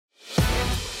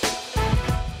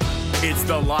It's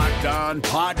the Locked On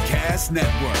Podcast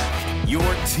Network, your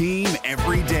team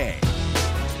every day.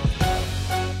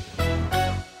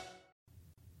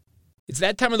 It's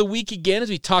that time of the week again as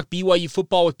we talk BYU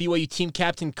football with BYU team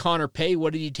captain Connor Pay.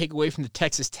 What did you take away from the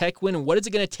Texas Tech win, and what is it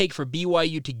going to take for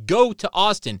BYU to go to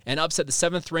Austin and upset the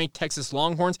 7th-ranked Texas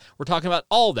Longhorns? We're talking about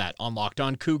all that on Locked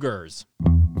On Cougars.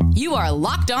 You are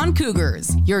Locked On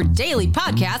Cougars, your daily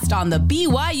podcast on the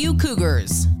BYU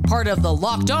Cougars, part of the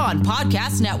Locked On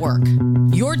Podcast Network,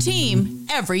 your team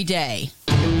every day.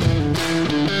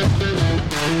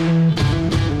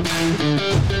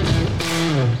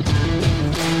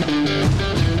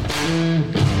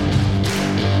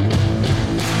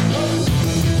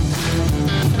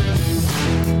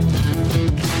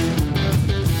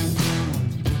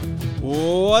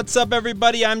 What's up,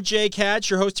 everybody? I'm Jake Hatch,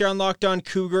 your host here on Locked On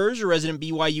Cougars, your resident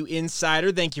BYU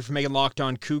insider. Thank you for making Locked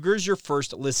On Cougars your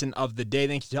first listen of the day.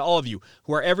 Thank you to all of you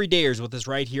who are everydayers with us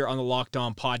right here on the Locked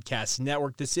On Podcast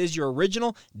Network. This is your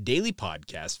original daily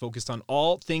podcast focused on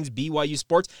all things BYU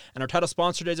sports, and our title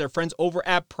sponsor today is our friends over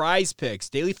at Prize Picks,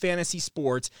 daily fantasy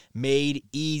sports made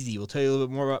easy. We'll tell you a little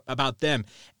bit more about them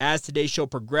as today's show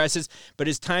progresses, but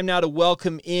it's time now to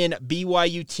welcome in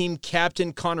BYU team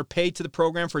captain Connor Pay to the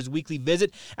program for his weekly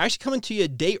visit. Actually coming to you a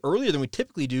day earlier than we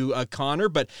typically do, Connor,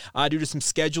 but due to some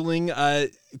scheduling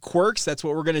quirks, that's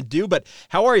what we're going to do. But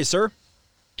how are you, sir?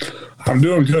 I'm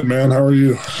doing good, man. How are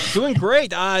you? Doing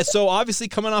great. So obviously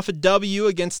coming off a W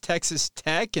against Texas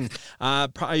Tech, and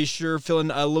probably sure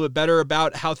feeling a little bit better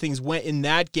about how things went in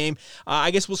that game.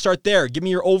 I guess we'll start there. Give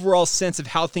me your overall sense of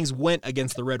how things went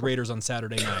against the Red Raiders on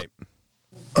Saturday night.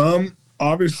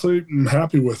 Obviously, I'm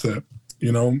happy with it.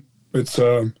 You know, it's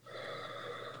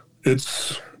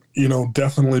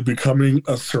definitely becoming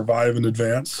a survive and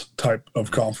advance type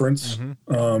of conference,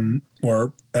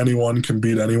 where anyone can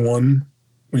beat anyone,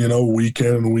 week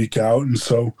in and week out. And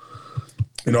so,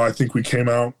 I think we came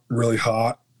out really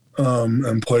hot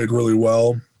and played really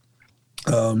well.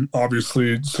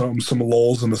 Obviously, some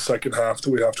lulls in the second half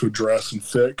that we have to address and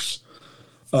fix.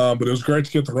 But it was great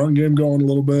to get the run game going a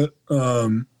little bit,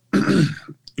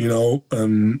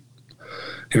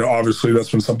 obviously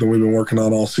that's been something we've been working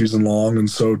on all season long. And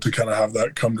so to kind of have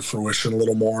that come to fruition a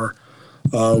little more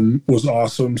was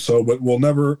awesome. So, but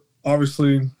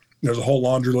obviously there's a whole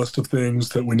laundry list of things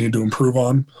that we need to improve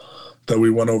on that we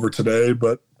went over today.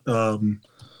 But,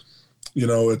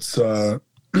 it's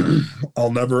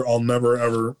I'll never,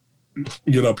 ever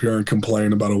get up here and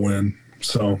complain about a win.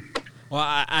 So. Well,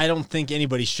 I don't think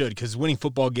anybody should, because winning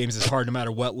football games is hard no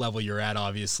matter what level you're at,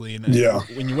 obviously. And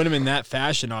when you win them in that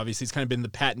fashion, obviously, it's kind of been the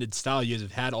patented style you guys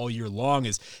have had all year long,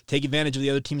 is take advantage of the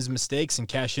other team's mistakes and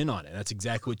cash in on it. That's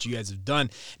exactly what you guys have done.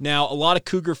 Now, a lot of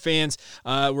Cougar fans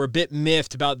were a bit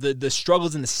miffed about the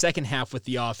struggles in the second half with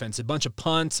the offense. A bunch of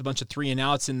punts, a bunch of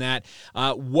 3-and-outs in that.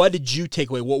 What did you take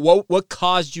away? What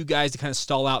caused you guys to kind of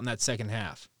stall out in that second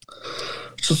half?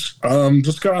 Just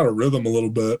got out of rhythm a little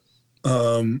bit.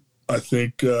 I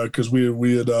think because we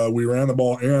ran the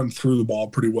ball and threw the ball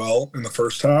pretty well in the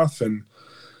first half, and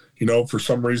for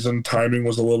some reason timing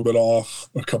was a little bit off,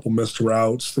 a couple missed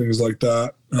routes, things like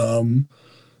that. That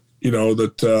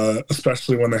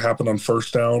especially when they happen on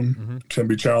first down can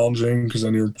be challenging, because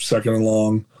then you're second and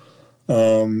long,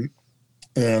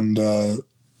 and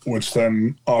which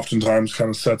then oftentimes kind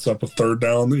of sets up a third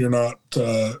down that you're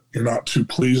not too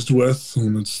pleased with,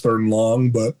 and it's third and long,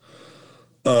 but.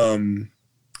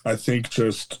 I think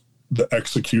just the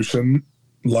execution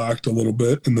lacked a little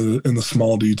bit in the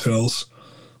small details.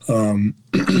 Whether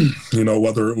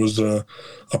it was a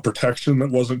protection that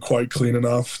wasn't quite clean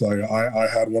enough. Like I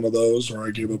had one of those where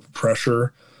I gave up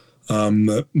pressure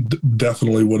that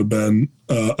definitely would have been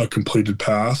a completed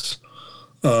pass.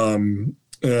 And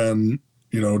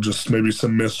just maybe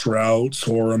some missed routes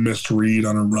or a missed read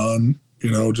on a run.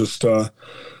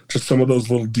 Just some of those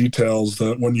little details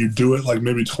that when you do it like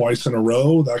maybe twice in a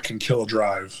row, that can kill a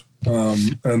drive.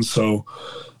 And so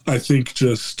I think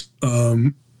just, we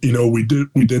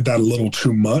did that a little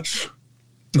too much.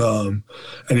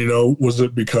 Was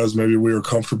it because maybe we were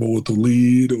comfortable with the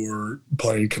lead or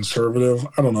playing conservative?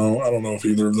 I don't know. I don't know if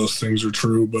either of those things are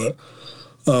true, but,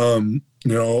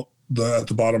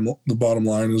 the bottom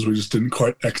line is we just didn't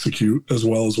quite execute as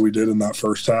well as we did in that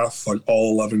first half, like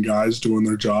all 11 guys doing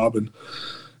their job. And,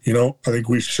 I think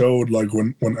we showed, like,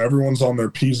 when everyone's on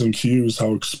their P's and Q's,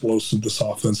 how explosive this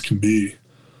offense can be.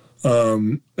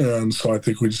 And so I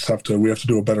think we have to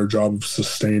do a better job of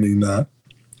sustaining that,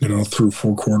 through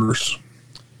 4 quarters.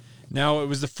 Now, it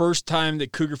was the first time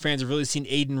that Cougar fans have really seen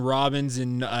Aiden Robbins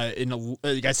in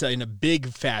a big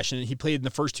fashion. He played in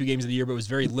the first 2 games of the year, but was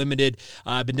very limited.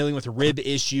 Been dealing with a rib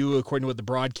issue, according to what the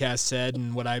broadcast said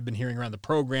and what I've been hearing around the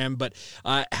program. But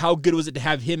how good was it to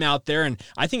have him out there? And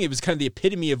I think it was kind of the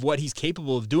epitome of what he's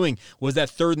capable of doing was that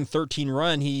 3rd and 13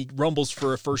 run. He rumbles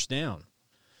for a first down.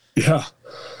 Yeah.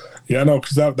 Yeah, no,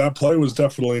 because that play was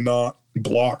definitely not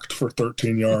blocked for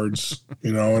 13 yards,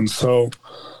 and so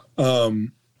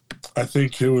I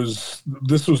think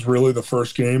this was really the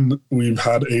first game that we've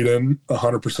had Aiden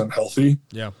 100% healthy.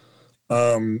 Yeah.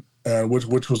 And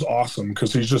which was awesome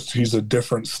because he's a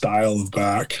different style of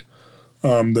back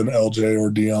than LJ or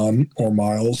Dion or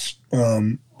Miles.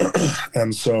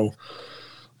 And so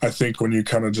I think when you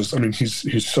kind of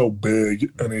he's so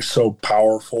big and he's so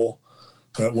powerful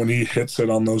that when he hits it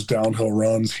on those downhill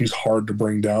runs, he's hard to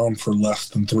bring down for less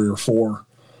than 3 or 4.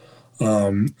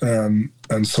 And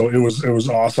so it was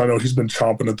awesome. I know he's been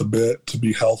chomping at the bit to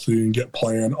be healthy and get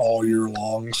playing all year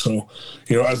long. So,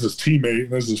 as his teammate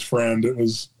and as his friend, it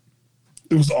was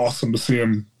awesome to see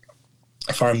him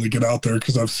finally get out there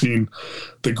because I've seen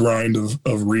the grind of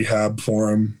rehab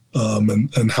for him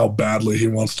and how badly he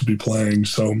wants to be playing.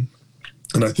 So,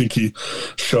 and I think he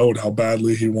showed how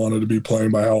badly he wanted to be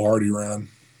playing by how hard he ran.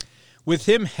 With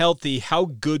him healthy, how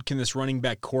good can this running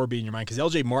back core be in your mind? Because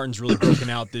LJ Martin's really broken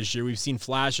out this year. We've seen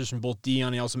flashes from both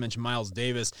Dion. He also mentioned Miles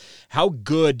Davis. How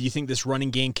good do you think this running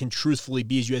game can truthfully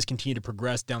be as you guys continue to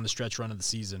progress down the stretch run of the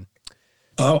season?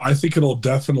 I think it'll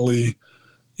definitely,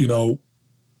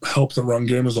 help the run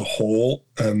game as a whole,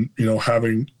 and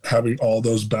having all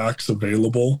those backs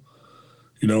available.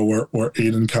 Where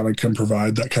Aiden kind of can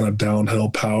provide that kind of downhill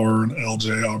power, and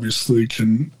LJ obviously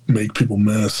can make people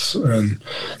miss. And,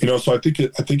 so I think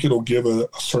it'll give a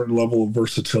certain level of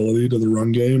versatility to the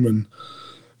run game. And,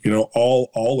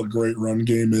 all a great run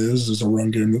game is a run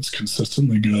game that's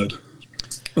consistently good.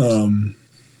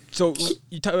 So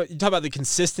you talk about the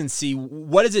consistency.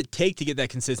 What does it take to get that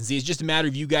consistency? It's just a matter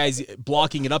of you guys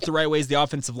blocking it up the right way as the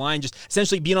offensive line, just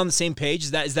essentially being on the same page.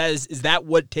 Is that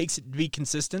what takes it to be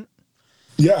consistent?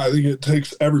 Yeah, I think it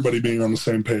takes everybody being on the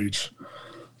same page,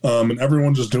 and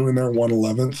everyone just doing their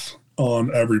 1/11th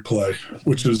on every play,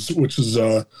 which is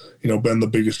been the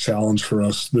biggest challenge for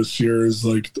us this year. Is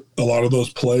like a lot of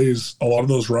those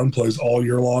run plays all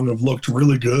year long have looked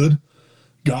really good,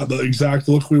 got the exact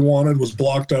look we wanted, was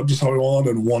blocked up just how we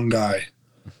wanted, and one guy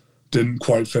didn't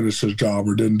quite finish his job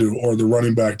or the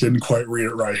running back didn't quite read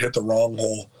it right, hit the wrong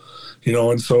hole.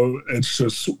 And so it's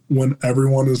just when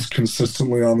everyone is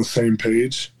consistently on the same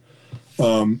page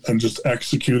and just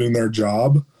executing their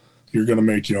job, you're going to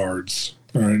make yards,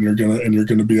 right? And you're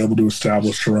going to be able to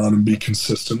establish a run and be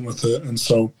consistent with it. And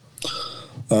so,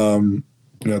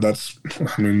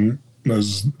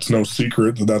 it's no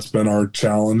secret that's been our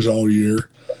challenge all year.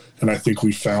 And I think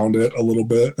we found it a little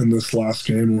bit in this last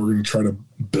game, and we're going to try to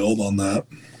build on that.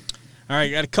 All right,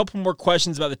 got a couple more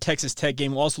questions about the Texas Tech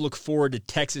game. We'll also look forward to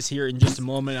Texas here in just a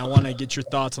moment. I want to get your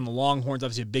thoughts on the Longhorns.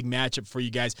 Obviously, a big matchup for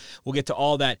you guys. We'll get to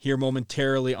all that here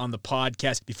momentarily on the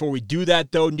podcast. Before we do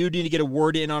that, though, need to get a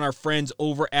word in on our friends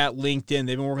over at LinkedIn.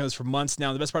 They've been working on this for months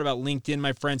now. The best part about LinkedIn,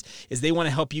 my friends, is they want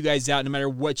to help you guys out no matter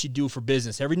what you do for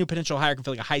business. Every new potential hire can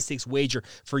feel like a high-stakes wager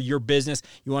for your business.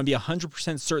 You want to be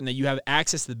 100% certain that you have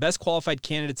access to the best qualified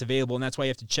candidates available, and that's why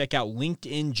you have to check out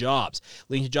LinkedIn Jobs.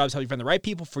 LinkedIn Jobs help you find the right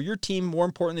people for your team. More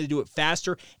importantly, to do it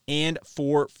faster and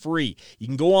for free. You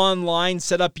can go online,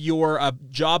 set up your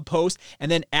job post,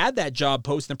 and then add that job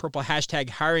post in the purple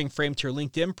hashtag hiring frame to your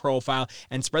LinkedIn profile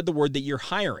and spread the word that you're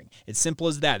hiring. It's simple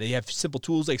as that. They have simple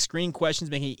tools like screening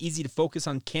questions, making it easy to focus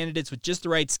on candidates with just the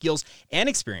right skills and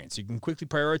experience. You can quickly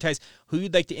prioritize who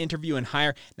you'd like to interview and hire.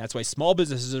 And that's why small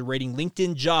businesses are rating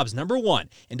LinkedIn Jobs #1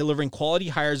 in delivering quality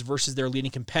hires versus their leading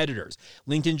competitors.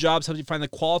 LinkedIn Jobs helps you find the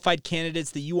qualified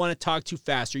candidates that you want to talk to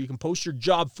faster. You can post your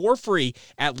job for free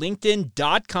at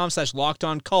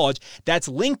linkedin.com/lockedoncollege. That's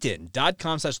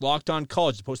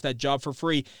linkedin.com/lockedoncollege to post that job for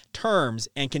free. Terms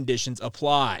and conditions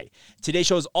apply. Today's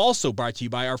show is also brought to you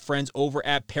by our friends over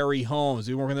at Perry Homes.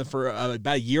 We've been working with them for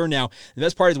about a year now. The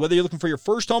best part is whether you're looking for your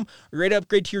first home or you're ready to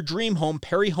upgrade to your dream home,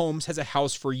 Perry Homes has a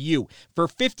house for you. For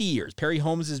 50 years, Perry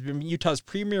Homes has been Utah's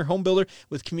premier home builder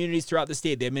with communities throughout the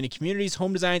state. They have many communities,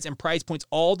 home designs, and price points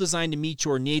all designed to meet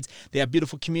your needs. They have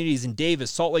beautiful communities in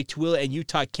Davis, Salt Lake, Osceola, and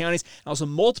Utah counties, and also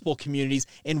multiple communities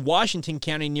in Washington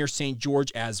County near St.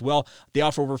 George as well. They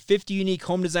offer over 50 unique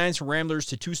home designs from ramblers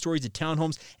to 2-stories to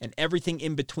townhomes and everything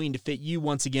in between to fit you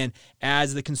once again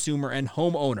as the consumer and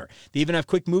homeowner. They even have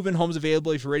quick move-in homes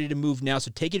available if you're ready to move now,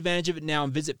 so take advantage of it now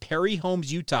and visit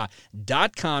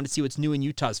PerryHomesUtah.com to see what's new in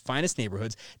Utah's finest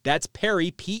neighborhoods. That's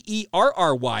Perry, Perry,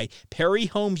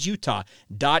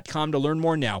 PerryHomesUtah.com to learn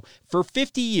more now. For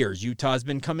 50 years, Utah has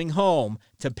been coming home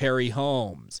to Perry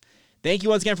Homes. Thank you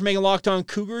once again for making Locked On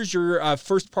Cougars your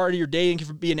first part of your day. Thank you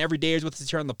for being everydayers with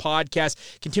us here on the podcast.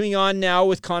 Continuing on now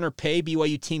with Connor Pay,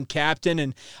 BYU team captain.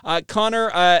 And Connor,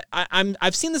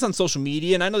 I've seen this on social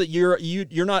media, and I know that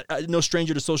you're not no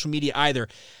stranger to social media either.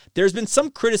 There's been some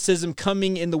criticism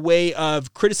coming in the way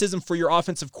of criticism for your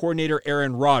offensive coordinator,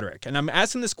 Aaron Roderick. And I'm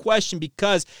asking this question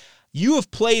because you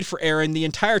have played for Aaron the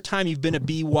entire time you've been at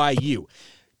BYU.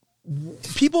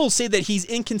 People say that he's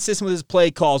inconsistent with his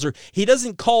play calls, or he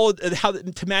doesn't call it how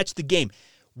to match the game.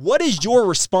 What is your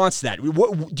response to that?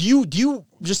 Do you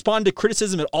respond to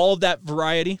criticism at all of that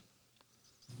variety?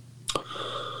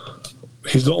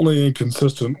 He's only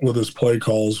inconsistent with his play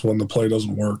calls when the play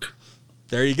doesn't work.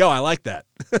 There you go. I like that.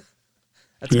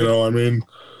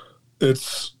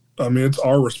 It's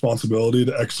our responsibility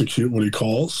to execute what he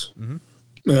calls. Mm-hmm.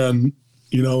 And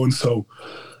so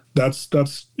that's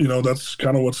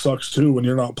kind of what sucks too. When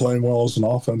you're not playing well as an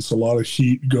offense, a lot of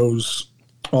heat goes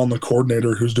on the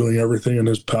coordinator who's doing everything in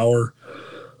his power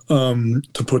to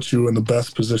put you in the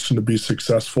best position to be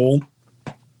successful.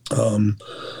 And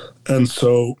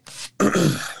so,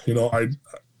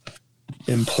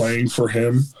 in playing for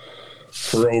him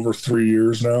for over 3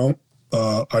 years now,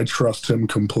 I trust him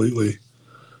completely.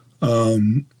 I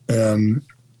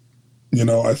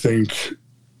think,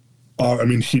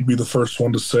 he'd be the first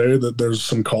one to say that there's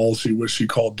some calls he wish he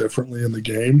called differently in the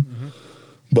game. Mm-hmm.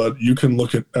 But you can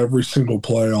look at every single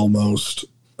play almost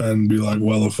and be like,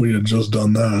 well, if we had just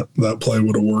done that, that play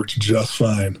would have worked just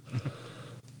fine.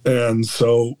 And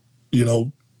so,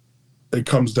 it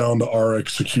comes down to our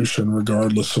execution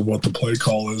regardless of what the play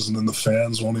call is, and then the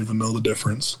fans won't even know the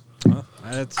difference. Well,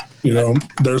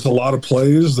 there's a lot of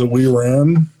plays that we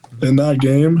ran in that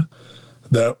game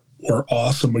that were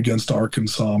awesome against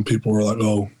Arkansas, and people were like,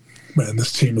 oh, man,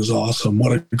 this team is awesome.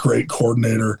 What a great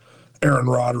coordinator Aaron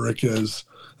Roderick is.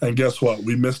 And guess what?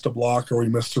 We missed a block or we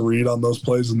missed a read on those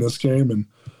plays in this game, and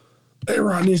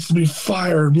Aaron needs to be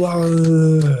fired, blah, blah,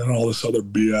 blah, and all this other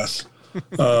BS.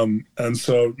 And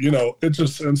so,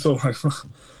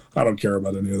 I don't care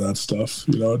about any of that stuff.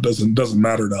 It doesn't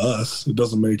matter to us. It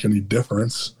doesn't make any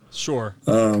difference. Sure.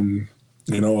 A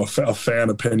fan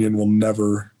opinion will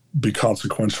never be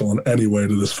consequential in any way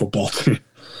to this football team.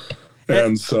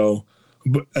 But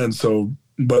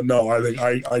no, I think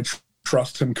I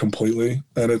trust him completely,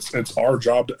 and it's our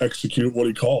job to execute what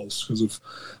he calls. Because if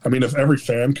every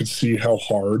fan could see how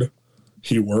hard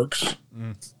he works,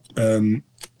 and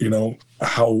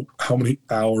how many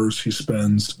hours he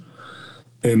spends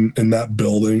in that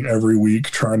building every week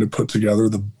trying to put together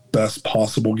the best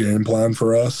possible game plan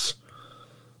for us,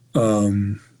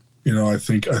 I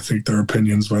think their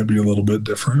opinions might be a little bit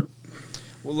different.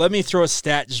 Well, let me throw a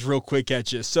stat just real quick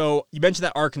at you. So you mentioned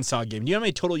that Arkansas game. Do you know how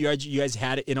many total yards you guys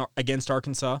had against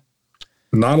Arkansas?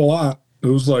 Not a lot. It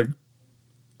was like,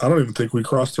 I don't even think we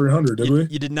crossed 300, did we?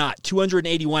 You did not.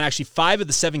 281. Actually, 5 of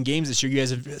the 7 games this year, you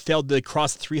guys have failed to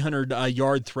cross the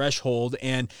 300-yard threshold.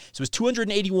 And so it was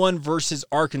 281 versus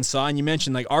Arkansas. And you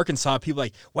mentioned, Arkansas, people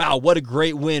like, wow, what a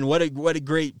great win. What a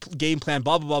great game plan,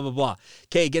 blah, blah, blah, blah, blah.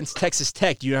 Okay, against Texas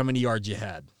Tech, do you know how many yards you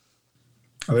had?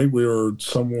 I think we were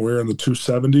somewhere in the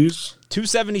 270s.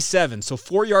 277, so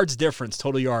 4 yards difference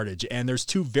total yardage, and there's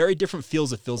 2 very different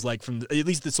feels. It feels like from at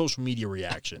least the social media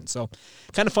reaction. So,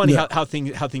 kind of funny how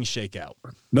things shake out.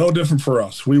 No different for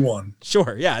us. We won.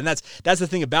 Sure, yeah, and that's the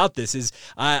thing about this is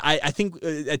I think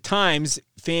at times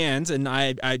fans, and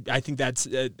I think that's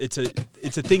it's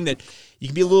a thing that you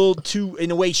can be a little too,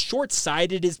 in a way,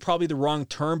 short-sighted is probably the wrong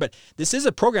term, but this is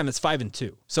a program that's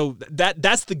 5-2. So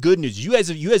that's the good news. You guys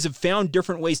have found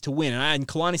different ways to win. And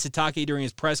Kalani Sitake during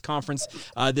his press conference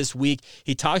this week,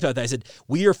 he talked about that. I said,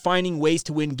 we are finding ways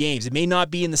to win games. It may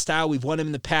not be in the style we've won them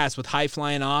in the past with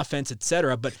high-flying offense,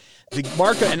 etc., but the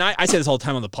mark, and I say this all the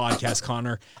time on the podcast,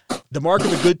 Connor, the mark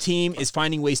of a good team is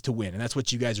finding ways to win, and that's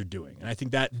what you guys are doing. And I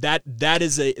think that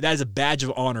is a badge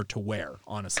of honor to wear,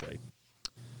 honestly.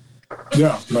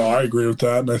 Yeah, no, I agree with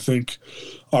that. And I think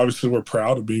obviously we're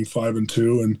proud of being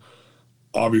 5-2, and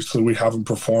obviously we haven't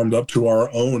performed up to our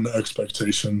own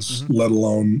expectations, let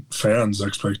alone fans'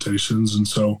 expectations. And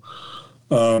so,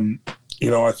 I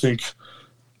think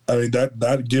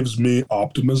that gives me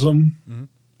optimism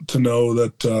to know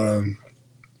that,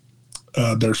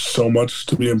 there's so much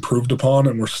to be improved upon,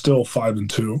 and we're still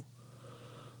 5-2.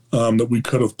 That we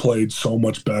could have played so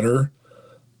much better,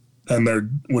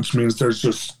 which means there's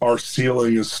just our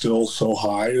ceiling is still so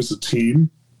high as a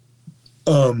team,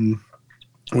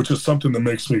 which is something that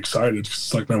makes me excited.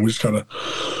 It's like, man, we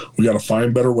gotta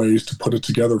find better ways to put it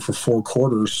together for 4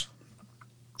 quarters,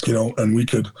 and we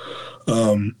could,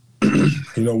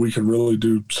 we could really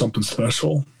do something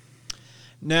special.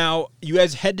 Now, you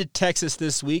guys head to Texas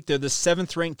this week. They're the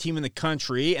 7th-ranked team in the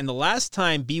country, and the last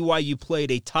time BYU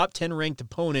played a top 10-ranked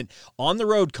opponent on the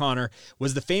road, Connor,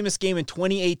 was the famous game in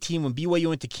 2018 when BYU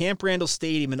went to Camp Randall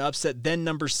Stadium and upset then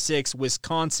number 6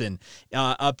 Wisconsin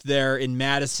up there in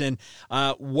Madison.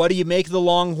 What do you make of the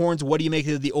Longhorns? What do you make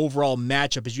of the overall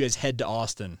matchup as you guys head to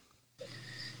Austin?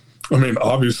 I mean,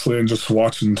 obviously, and just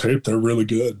watching tape, they're really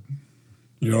good.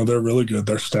 They're really good.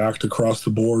 They're stacked across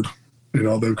the board.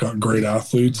 They've got great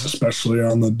athletes, especially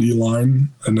on the D-line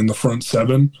and in the front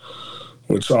 7,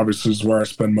 which obviously is where I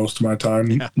spend most of my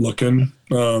time looking.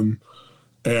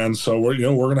 And so we're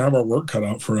going to have our work cut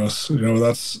out for us.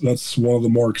 That's one of the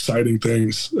more exciting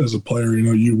things as a player.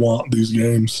 You want these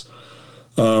games.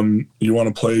 You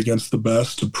want to play against the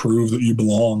best to prove that you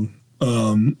belong.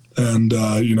 You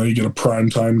get a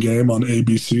primetime game on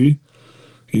ABC.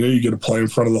 You get to play in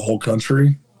front of the whole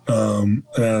country.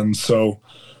 And so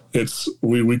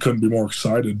we couldn't be more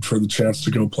excited for the chance to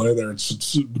go play there.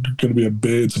 It's going to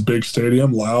be it's a big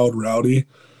stadium, loud, rowdy,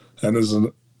 and as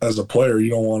a player,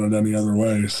 you don't want it any other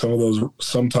way.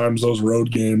 Sometimes those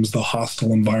road games, the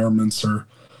hostile environments are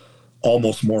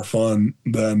almost more fun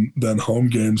than home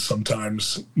games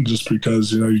sometimes, just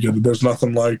because there's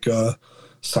nothing like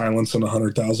silence and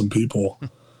 100,000 people,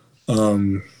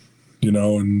 and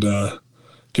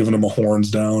giving them a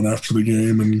horns down after the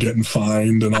game and getting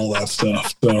fined and all that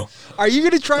stuff. So, are you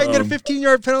going to try and get a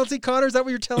 15-yard penalty, Connor? Is that what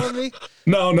you're telling me?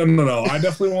 No. I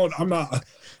definitely won't. I'm not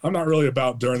really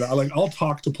about during that. I'll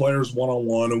talk to players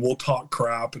one-on-one and we'll talk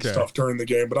crap and stuff during the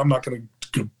game, but I'm not going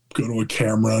to go to a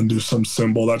camera and do some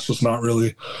symbol. That's not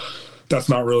really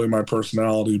my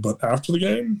personality. But after the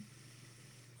game,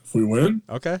 if we win,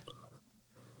 okay.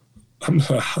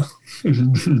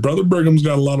 Brother Brigham's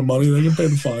got a lot of money. They can pay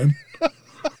the fine.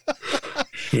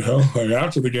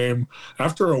 After the game,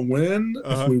 after a win,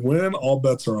 if we win, all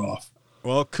bets are off.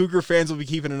 Well, Cougar fans will be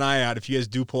keeping an eye out if you guys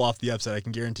do pull off the upset. I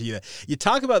can guarantee you that. You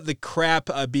talk about the crap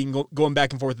going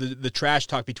back and forth, the trash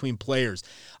talk between players.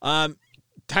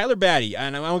 Tyler Batty,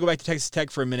 and I want to go back to Texas Tech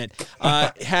for a minute,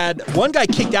 had one guy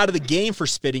kicked out of the game for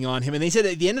spitting on him, and they said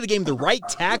at the end of the game, the right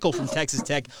tackle from Texas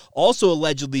Tech also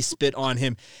allegedly spit on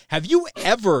him. Have you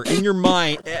ever in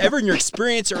your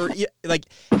experience, or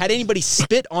had anybody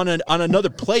spit on another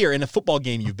player in a football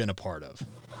game you've been a part of?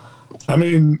 I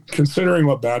mean, considering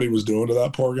what Batty was doing to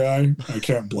that poor guy, I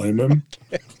can't blame him.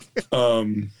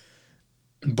 But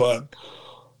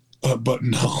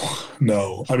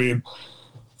no. I mean,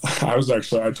 I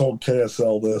told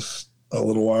KSL this a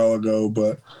little while ago,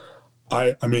 but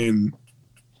I mean,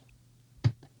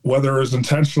 whether it was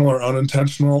intentional or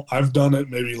unintentional, I've done it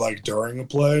maybe during a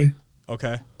play.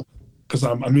 Okay. Because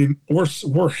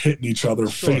we're hitting each other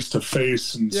face to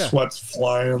face and sweat's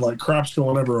flying, crap's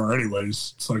going everywhere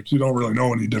anyways. It's you don't really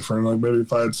know any different. Maybe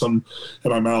if I had some in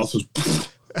my mouth, just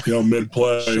mid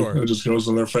play, it just goes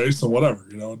in their face and whatever.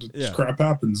 Crap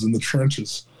happens in the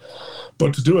trenches.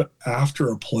 But to do it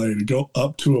after a play, to go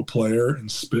up to a player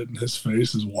and spit in his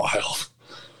face is wild.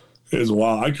 It is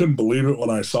wild. I couldn't believe it when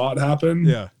I saw it happen.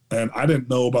 Yeah. And I didn't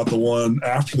know about the one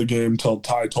after the game until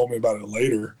Ty told me about it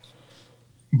later.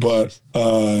 But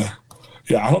I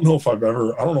don't know if I've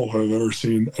ever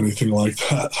seen anything like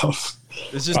that.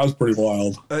 That was pretty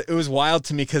wild. It was wild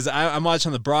to me because I'm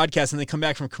watching the broadcast and they come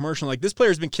back from commercial this player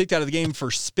has been kicked out of the game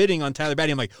for spitting on Tyler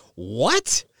Batty. I'm like,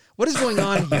 what? What is going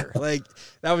on here?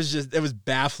 It was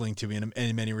baffling to me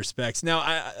in many respects.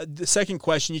 Now, the second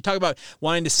question, you talk about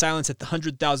wanting to silence at the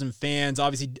 100,000 fans.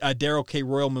 Obviously, Darrell K.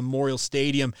 Royal Memorial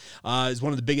Stadium is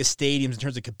one of the biggest stadiums in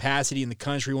terms of capacity in the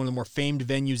country, one of the more famed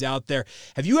venues out there.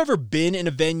 Have you ever been in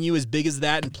a venue as big as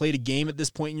that and played a game at this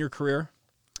point in your career?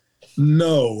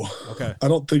 No. Okay. I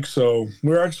don't think so.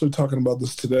 We're actually talking about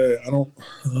this today. I don't.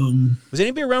 Was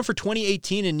anybody around for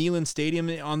 2018 in Neyland Stadium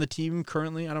on the team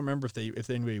currently? I don't remember if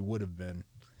anybody would have been.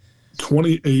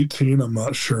 2018, I'm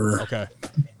not sure. Okay.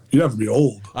 You have to be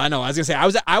old. I know. I was gonna say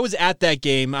I was at that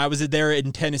game. I was there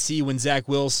in Tennessee when Zach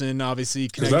Wilson obviously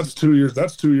connected. That's 2 years.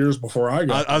 That's 2 years before I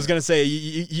got. I was gonna say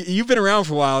you've been around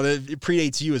for a while. It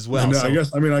predates you as well. I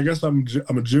guess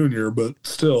I'm a junior, but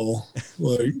still,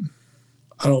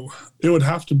 I don't. It would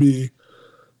have to be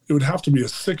a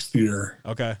 6th year.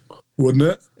 Okay. wouldn't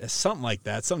it? Something like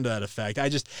that, something to that effect.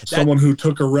 Someone who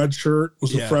took a red shirt,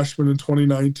 was a freshman in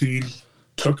 2019,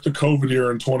 took the COVID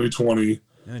year in 2020.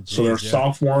 Oh, geez, so they're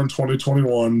sophomore in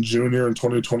 2021, junior in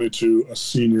 2022, a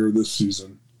senior this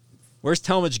season. Where's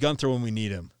Talmadge Gunther when we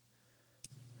need him?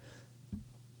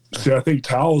 See, I think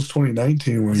Tal was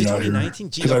 2019 when he got here. 2019?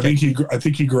 Because I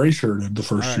think he gray shirted the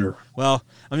first year. Well,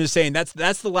 I'm just saying that's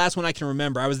the last one I can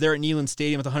remember. I was there at Neyland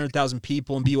Stadium with 100,000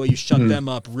 people, and BYU shut them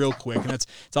up real quick. And it's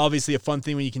obviously a fun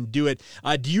thing when you can do it.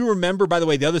 Do you remember? By the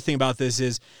way, the other thing about this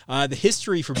is the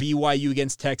history for BYU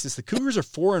against Texas. The Cougars are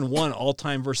 4-1 all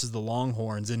time versus the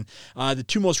Longhorns, and the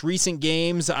two most recent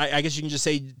games. I guess you can just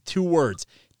say two words: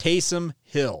 Taysom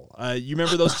Hill. You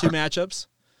remember those two matchups?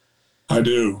 I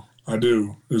do.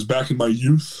 It was back in my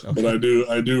youth, but I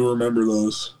do remember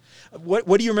those. What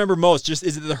do you remember most?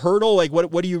 Is it the hurdle? Like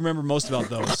what do you remember most about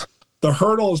those? The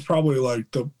hurdle is probably like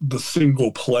the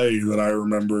single play that I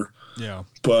remember. Yeah.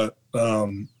 But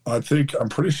I'm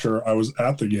pretty sure I was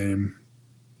at the game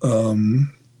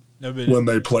when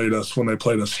they played us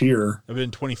here. It would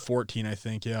been 2014, I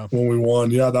think, yeah. When we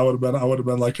won. Yeah, I would have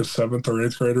been like a 7th or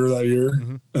 8th grader that year.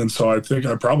 Mm-hmm. And so I think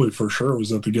I probably for sure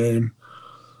was at the game.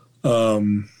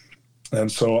 And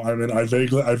so, I mean, I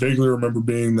vaguely remember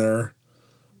being there.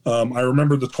 I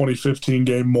remember the 2015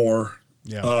 game more.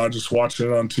 Yeah. Just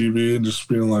watching it on TV and just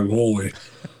being like, holy,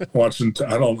 watching.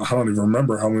 I don't even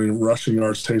remember how many rushing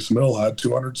yards Taysom Hill had,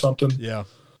 200 something. Yeah.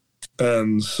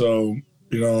 And so,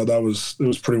 it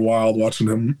was pretty wild watching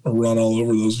him run all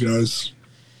over those guys.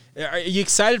 Are you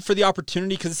excited for the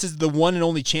opportunity? Because this is the one and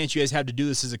only chance you guys have to do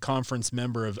this as a conference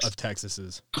member of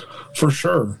Texas's. For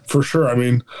sure. I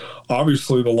mean,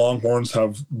 obviously the Longhorns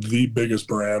have the biggest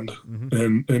brand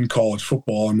in college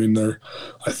football. I mean,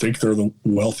 I think they're the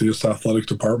wealthiest athletic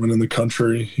department in the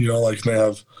country. They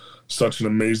have such an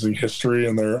amazing history,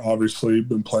 and they're obviously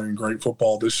been playing great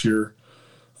football this year.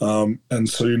 And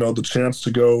so, the chance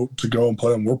to go and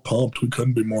play them, we're pumped. We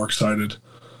couldn't be more excited.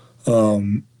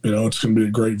 It's going to be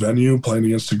a great venue, playing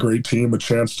against a great team, a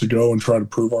chance to go and try to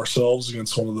prove ourselves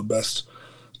against one of the best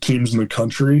teams in the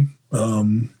country.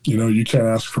 You can't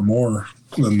ask for more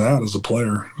than that as a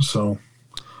player. So,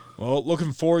 well,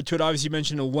 looking forward to it. Obviously, you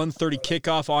mentioned a 1:30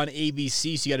 kickoff on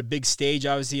ABC, so you got a big stage,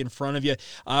 obviously, in front of you.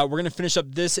 We're going to finish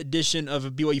up this edition of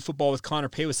BYU Football with Connor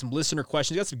Pay with some listener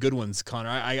questions. You got some good ones, Connor.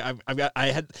 I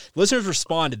had listeners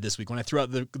responded this week when I threw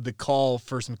out the call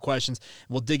for some questions.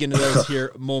 We'll dig into those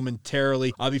here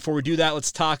momentarily. Before we do that,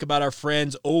 let's talk about our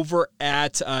friends over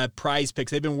at Prize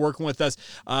Picks. They've been working with us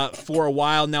for a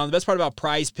while now. And the best part about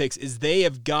Prize Picks is they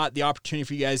have got the opportunity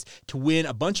for you guys to win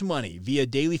a bunch of money via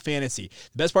daily fantasy.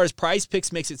 The best part is Prize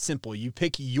Picks makes it simple. You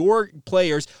pick your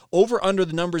players over under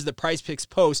the numbers that Prize Picks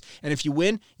posts, and if you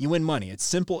win money. It's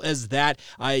simple as that.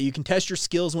 You can test your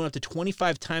skills, win up to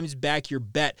 25 times back your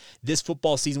bet this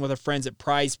football season with our friends at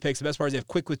Prize Picks. The best part is they have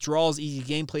quick withdrawals, easy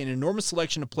gameplay, and an enormous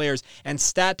selection of players and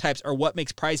stat types are what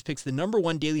makes Prize Picks the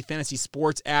 #1 daily fantasy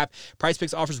sports app. Prize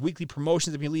Picks offers weekly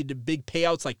promotions that can lead to big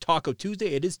payouts like Taco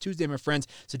Tuesday. It is Tuesday, my friends,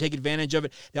 so take advantage of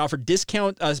it. They offer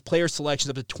discount player selections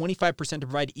up to 25% to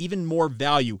provide even more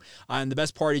value. And the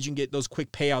best part is you can get those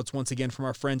quick payouts once again from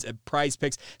our friends at Prize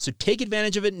Picks. So take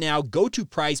advantage of it now. Go to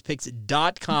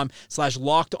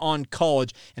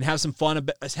prizepicks.com/lockedoncollege and have some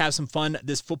fun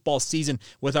this football season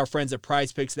with our friends at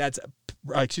Prize Picks. That's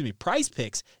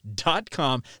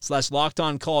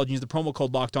prizepicks.com/lockedoncollege. Use the promo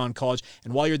code lockedoncollege,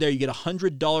 and while you're there, you get a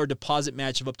 $100 deposit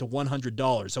match of up to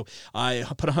 $100. So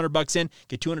put $100 in,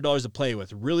 get $200 to play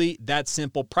with. Really that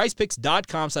simple.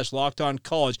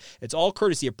 prizepicks.com/lockedoncollege. It's all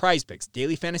courtesy of Prize Picks.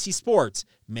 Daily fantasy sports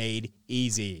made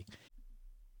easy.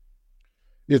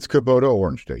 It's Kubota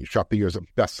Orange Day. Shop the year's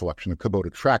best selection of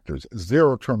Kubota tractors,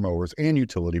 zero-turn mowers, and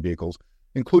utility vehicles,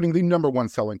 including the #1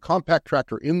 selling compact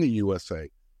tractor in the USA.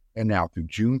 And now through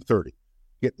June 30,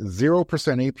 get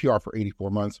 0% APR for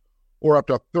 84 months or up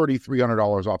to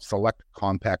 $3,300 off select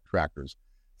compact tractors.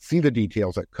 See the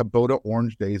details at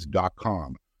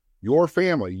KubotaOrangeDays.com. Your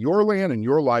family, your land, and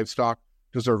your livestock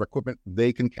deserve equipment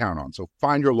they can count on. So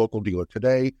find your local dealer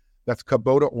today. That's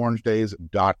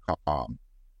KubotaOrangeDays.com.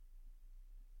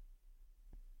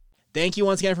 Thank you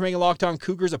once again for making Locked On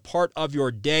Cougars a part of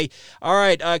your day. All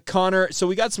right, Connor, so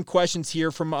we got some questions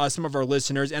here from some of our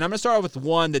listeners, and I'm going to start off with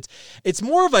one it's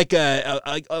more of like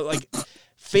like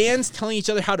fans telling each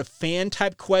other how to fan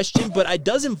type question, but it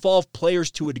does involve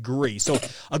players to a degree. So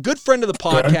a good friend of the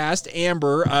podcast,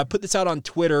 Amber, put this out on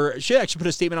Twitter. She actually put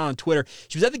a statement on Twitter.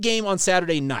 She was at the game on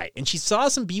Saturday night, and she saw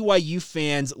some BYU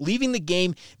fans leaving the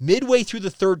game midway through the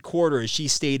third quarter, as she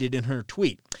stated in her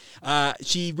tweet.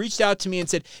 She reached out to me and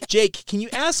said, Jake, can you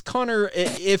ask Connor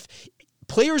if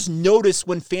players notice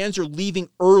when fans are leaving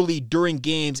early during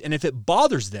games and if it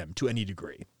bothers them to any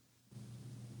degree?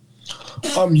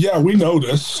 Yeah, we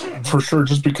notice for sure,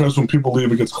 just because when people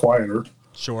leave, it gets quieter.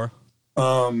 Sure.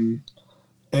 And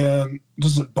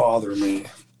does it bother me?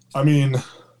 I mean,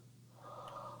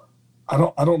 I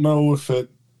don't know if it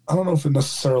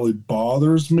necessarily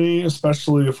bothers me,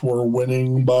 especially if we're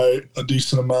winning by a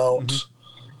decent amount.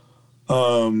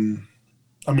 Mm-hmm.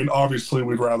 I mean, obviously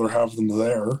we'd rather have them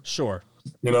there. Sure.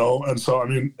 And so, I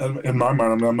mean, in my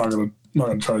mind, I mean, I'm not going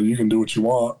to try to, you can do what you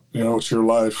want, it's your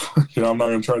life. I'm not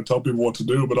going to try to tell people what to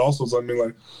do, but also, I mean,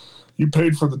 like, you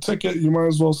paid for the ticket, you might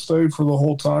as well stay for the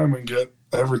whole time and get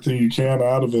everything you can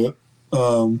out of it.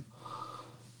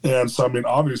 And so, I mean,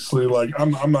 obviously, like,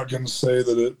 I'm not going to say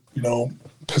that it,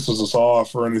 pisses us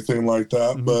off or anything like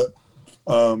that. Mm-hmm. But,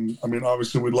 I mean,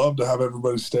 obviously, we'd love to have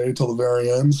everybody stay till the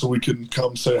very end so we can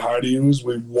come say hi to you as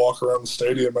we walk around the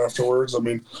stadium afterwards. I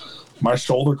mean, my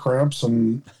shoulder cramps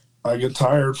and I get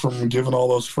tired from giving all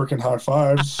those freaking high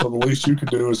fives. So the least you could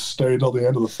do is stay till the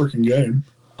end of the freaking game.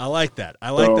 I like that. I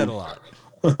like that a lot.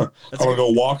 I'm going to go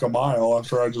walk a mile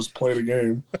after I just played a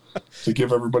game to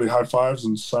give everybody high fives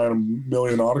and sign a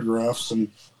million autographs. And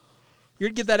you're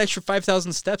going to get that extra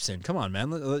 5,000 steps in. Come on, man.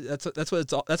 That's what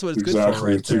it's good for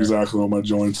right It's there. exactly what my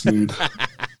joints need.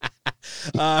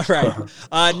 Right.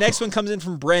 Next one comes in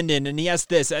from Brendan, and he asked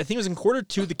this. I think it was in quarter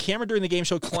 2. The camera during the game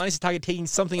showed Kalani Sitake taking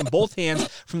something in both hands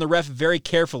from the ref very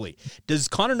carefully. Does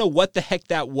Connor know what the heck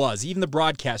that was? Even the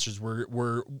broadcasters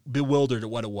were bewildered at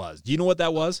what it was. Do you know what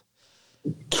that was?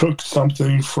 Took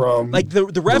something from like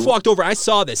the ref walked over. I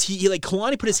saw this. He like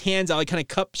Kalani put his hands out like kind of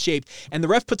cup shaped, and the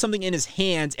ref put something in his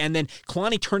hands, and then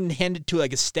Kalani turned and handed it to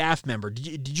like a staff member.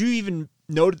 Did you even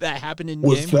know that happened in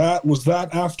game? Was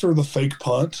that after the fake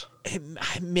punt?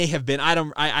 It may have been.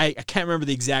 I can't remember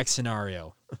the exact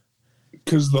scenario.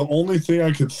 Because the only thing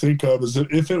I could think of is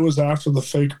that if it was after the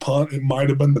fake punt, it might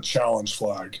have been the challenge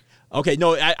flag. Okay,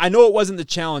 no, I know it wasn't the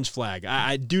challenge flag.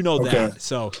 I do know that.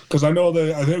 So because I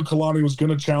think Kalani was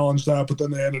going to challenge that, but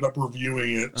then they ended up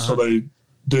reviewing it, so they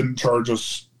didn't charge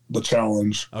us the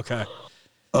challenge. Okay.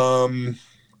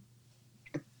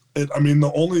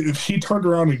 If he turned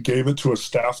around and gave it to a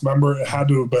staff member, it had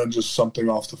to have been just something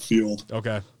off the field.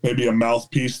 Okay. Maybe a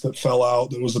mouthpiece that fell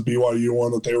out that was a BYU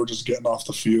one that they were just getting off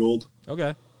the field.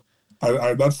 Okay.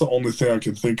 That's the only thing I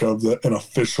can think of that an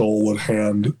official would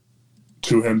hand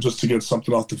to him just to get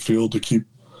something off the field to keep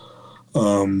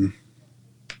someone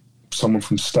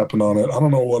from stepping on it. I don't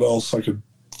know what else I could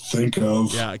think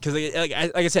of. Yeah, because like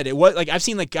I said, it was like I've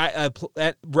seen like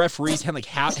referees hand like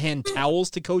hand towels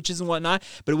to coaches and whatnot,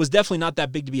 but it was definitely not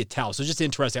that big to be a towel. So it's just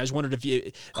interesting. I just wondered if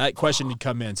that question would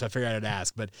come in, so I figured I'd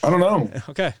ask. But I don't know.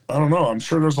 Okay, I don't know. I'm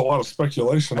sure there's a lot of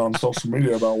speculation on social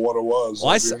media about what it was.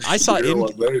 Well, I saw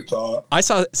what they thought. I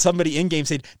saw somebody in game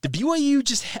say, "Did BYU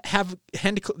just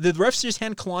did the refs just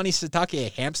hand Kalani Sitake a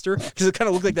hamster?" Because it kind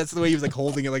of looked like that's the way he was like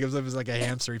holding it, like it was like a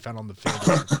hamster he found on the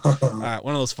field. All right,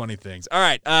 one of those funny things. All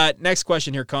right. Next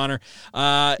question here, Connor.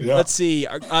 Let's see.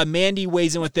 Mandy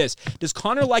weighs in with this. Does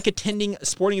Connor like attending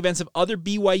sporting events of other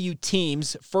BYU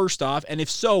teams, first off? And if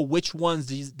so, which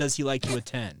ones does he like to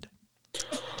attend?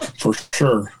 For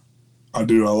sure. I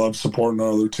do. I love supporting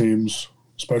other teams,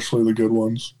 especially the good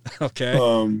ones. Okay.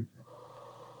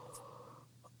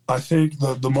 I think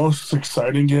the most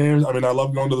exciting games, I mean, I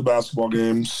love going to the basketball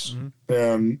games,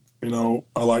 and,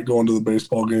 I like going to the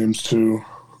baseball games too.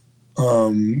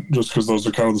 Just because those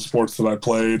are kind of the sports that I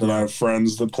played, and I have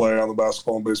friends that play on the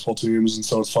basketball and baseball teams, and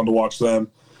so it's fun to watch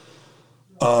them.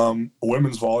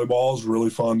 Women's volleyball is really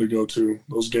fun to go to.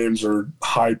 Those games are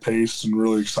high-paced and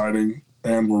really exciting,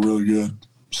 and we're really good.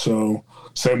 So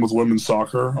same with women's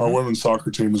soccer. Our women's soccer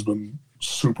team has been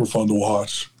super fun to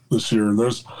watch this year.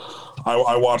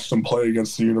 I watched them play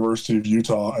against the University of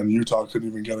Utah, and Utah couldn't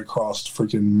even get across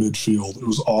freaking midfield. It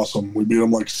was awesome. We beat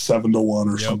them like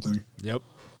 7-1 or something. Yep.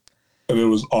 And it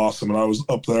was awesome. And I was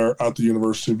up there at the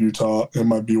University of Utah in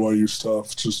my BYU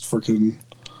stuff, just freaking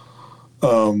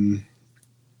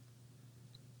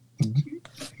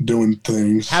doing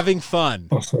things. Having fun.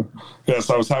 Yes,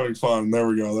 I was having fun. There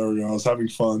we go. I was having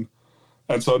fun.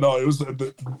 And so, no,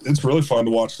 it's really fun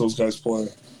to watch those guys play.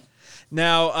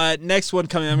 Now, next one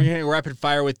coming. I'm going to rapid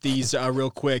fire with these real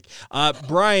quick.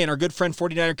 Brian, our good friend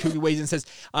 49er Cougar, weighs in and says,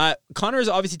 Connor has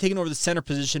obviously taken over the center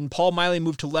position. Paul Miley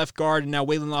moved to left guard, and now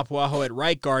Waylon Lapuaho at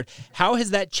right guard. How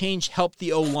has that change helped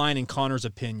the O-line in Connor's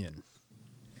opinion?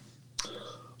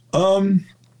 I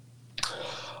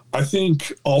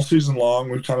think all season long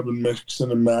we've kind of been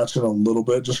mixing and matching a little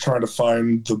bit, just trying to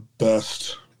find the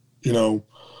best, the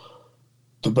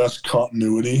best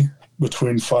continuity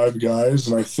between five guys.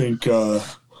 And I think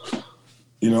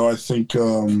I think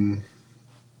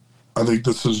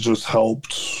this has just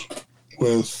helped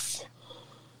with,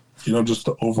 just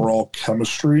the overall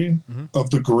chemistry of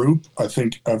the group. I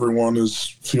think everyone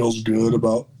feels good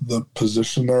about the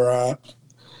position they're at.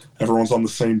 Everyone's on the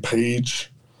same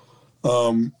page,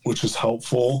 which is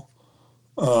helpful.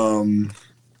 And,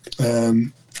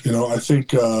 I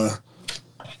think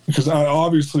because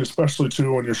obviously, especially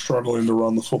too, when you're struggling to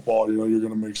run the football, you're going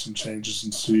to make some changes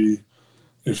and see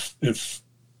if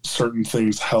certain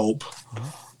things help.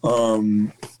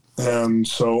 And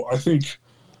so I think,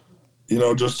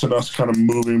 just in us kind of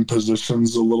moving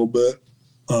positions a little bit,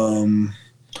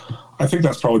 I think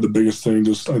that's probably the biggest thing.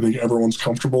 Just I think everyone's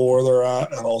comfortable where they're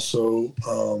at, and also,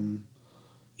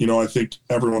 I think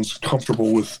everyone's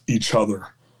comfortable with each other,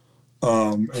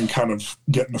 and kind of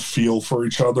getting a feel for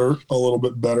each other a little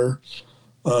bit better,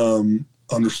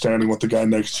 understanding what the guy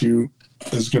next to you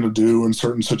is going to do in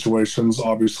certain situations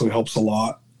obviously helps a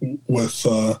lot with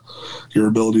your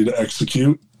ability to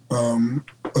execute. And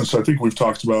so I think we've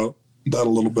talked about that a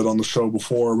little bit on the show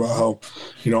before about how,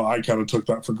 I kind of took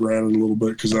that for granted a little bit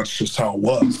because that's just how it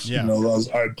was. Yeah.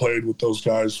 I had played with those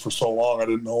guys for so long, I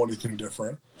didn't know anything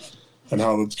different, and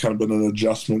how that's kind of been an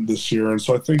adjustment this year. And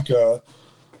so I think, I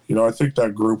think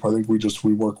that group,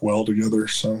 we work well together.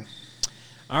 So.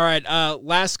 All right,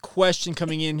 last question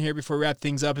coming in here before we wrap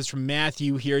things up is from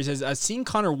Matthew here. He says, seeing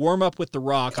Connor warm up with The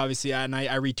Rock, obviously, and I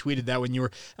retweeted that when you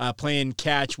were playing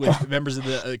catch with members of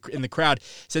in the crowd. It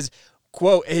says,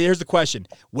 quote, here's the question.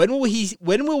 When will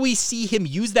we see him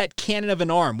use that cannon of an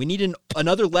arm? We need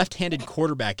another left-handed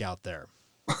quarterback out there.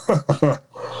 I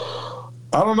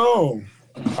don't know.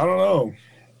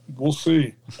 We'll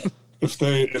see. If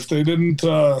they didn't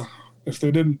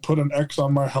put an X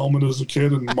on my helmet as a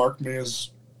kid and mark me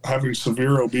as having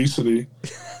severe obesity,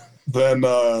 then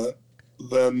I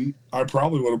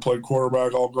probably would have played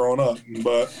quarterback all grown up.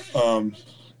 But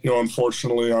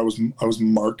unfortunately, I was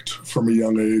marked from a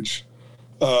young age.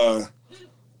 But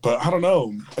I don't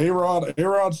know.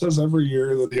 A-Rod says every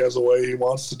year that he has a way he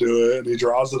wants to do it, and he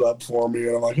draws it up for me,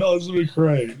 and I'm like, oh, this is gonna be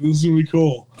great. This is gonna be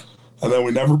cool. And then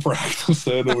we never practice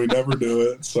it, and we never do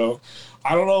it. So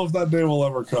I don't know if that day will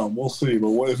ever come. We'll see. But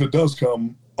if it does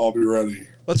come, I'll be ready.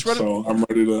 Let's run it. I'm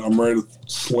ready to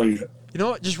sling it. You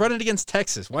know what? Just run it against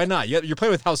Texas. Why not? You're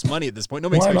playing with house money at this point.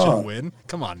 Nobody expects you to win.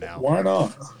 Come on now. Why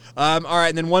not? All right,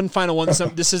 and then one final one.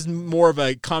 This is more of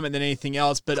a comment than anything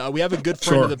else, but we have a good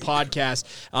friend of the podcast.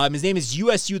 His name is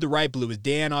USU The Right Blue.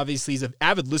 Dan, obviously, he's an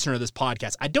avid listener of this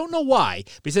podcast. I don't know why,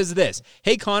 but he says this.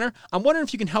 Hey, Connor, I'm wondering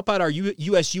if you can help out our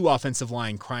USU offensive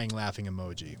line, crying, laughing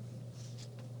emoji.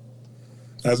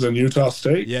 As in Utah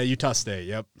State? Yeah, Utah State,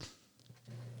 yep.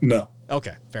 No.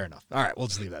 Okay, fair enough. All right, we'll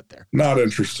just leave that there. Not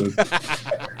interested.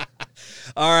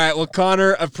 All right, well,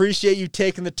 Connor, appreciate you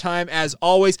taking the time as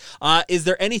always. Is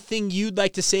there anything you'd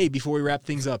like to say before we wrap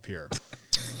things up here?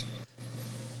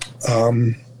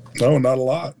 No, not a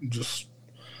lot. Just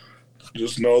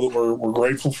know that we're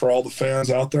grateful for all the fans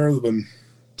out there that have been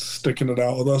sticking it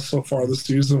out with us so far this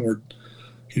season. We're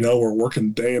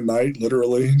working day and night,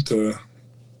 literally, to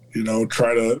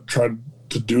try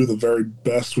to do the very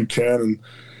best we can and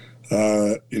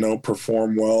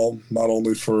perform well, not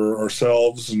only for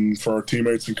ourselves and for our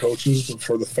teammates and coaches, but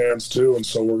for the fans too. And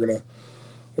so we're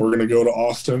gonna go to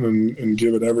Austin and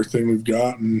give it everything we've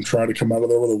got and try to come out of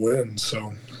there with a win.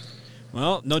 So.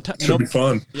 Well, should be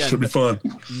fun. Yeah, should be fun.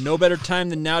 No better time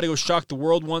than now to go shock the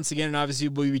world once again, and obviously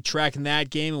we'll be tracking that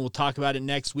game, and we'll talk about it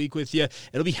next week with you.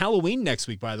 It'll be Halloween next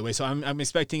week, by the way, so I'm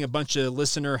expecting a bunch of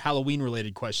listener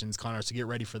Halloween-related questions, Connor, so get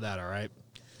ready for that, all right?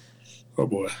 Oh,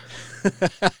 boy.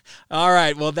 All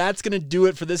right, well, that's going to do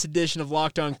it for this edition of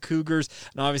Locked On Cougars,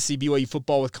 and obviously BYU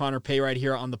football with Connor Pay right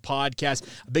here on the podcast.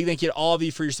 A big thank you to all of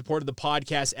you for your support of the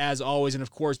podcast, as always, and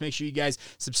of course, make sure you guys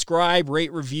subscribe,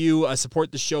 rate, review,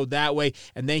 support the show that way,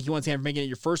 and thank you once again for making it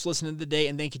your first listen of the day,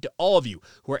 and thank you to all of you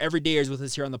who are everydayers with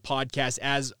us here on the podcast,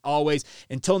 as always.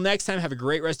 Until next time, have a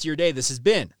great rest of your day. This has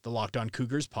been the Locked On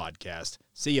Cougars podcast.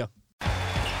 See ya.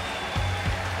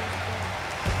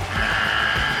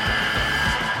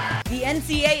 The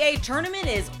NCAA tournament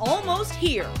is almost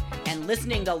here, and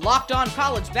listening to Locked On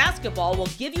College Basketball will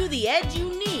give you the edge you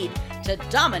need to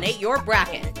dominate your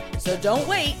bracket. So don't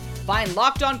wait. Find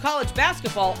Locked On College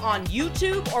Basketball on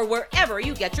YouTube or wherever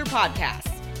you get your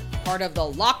podcasts. Part of the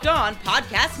Locked On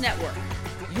Podcast Network.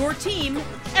 Your team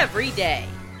every day.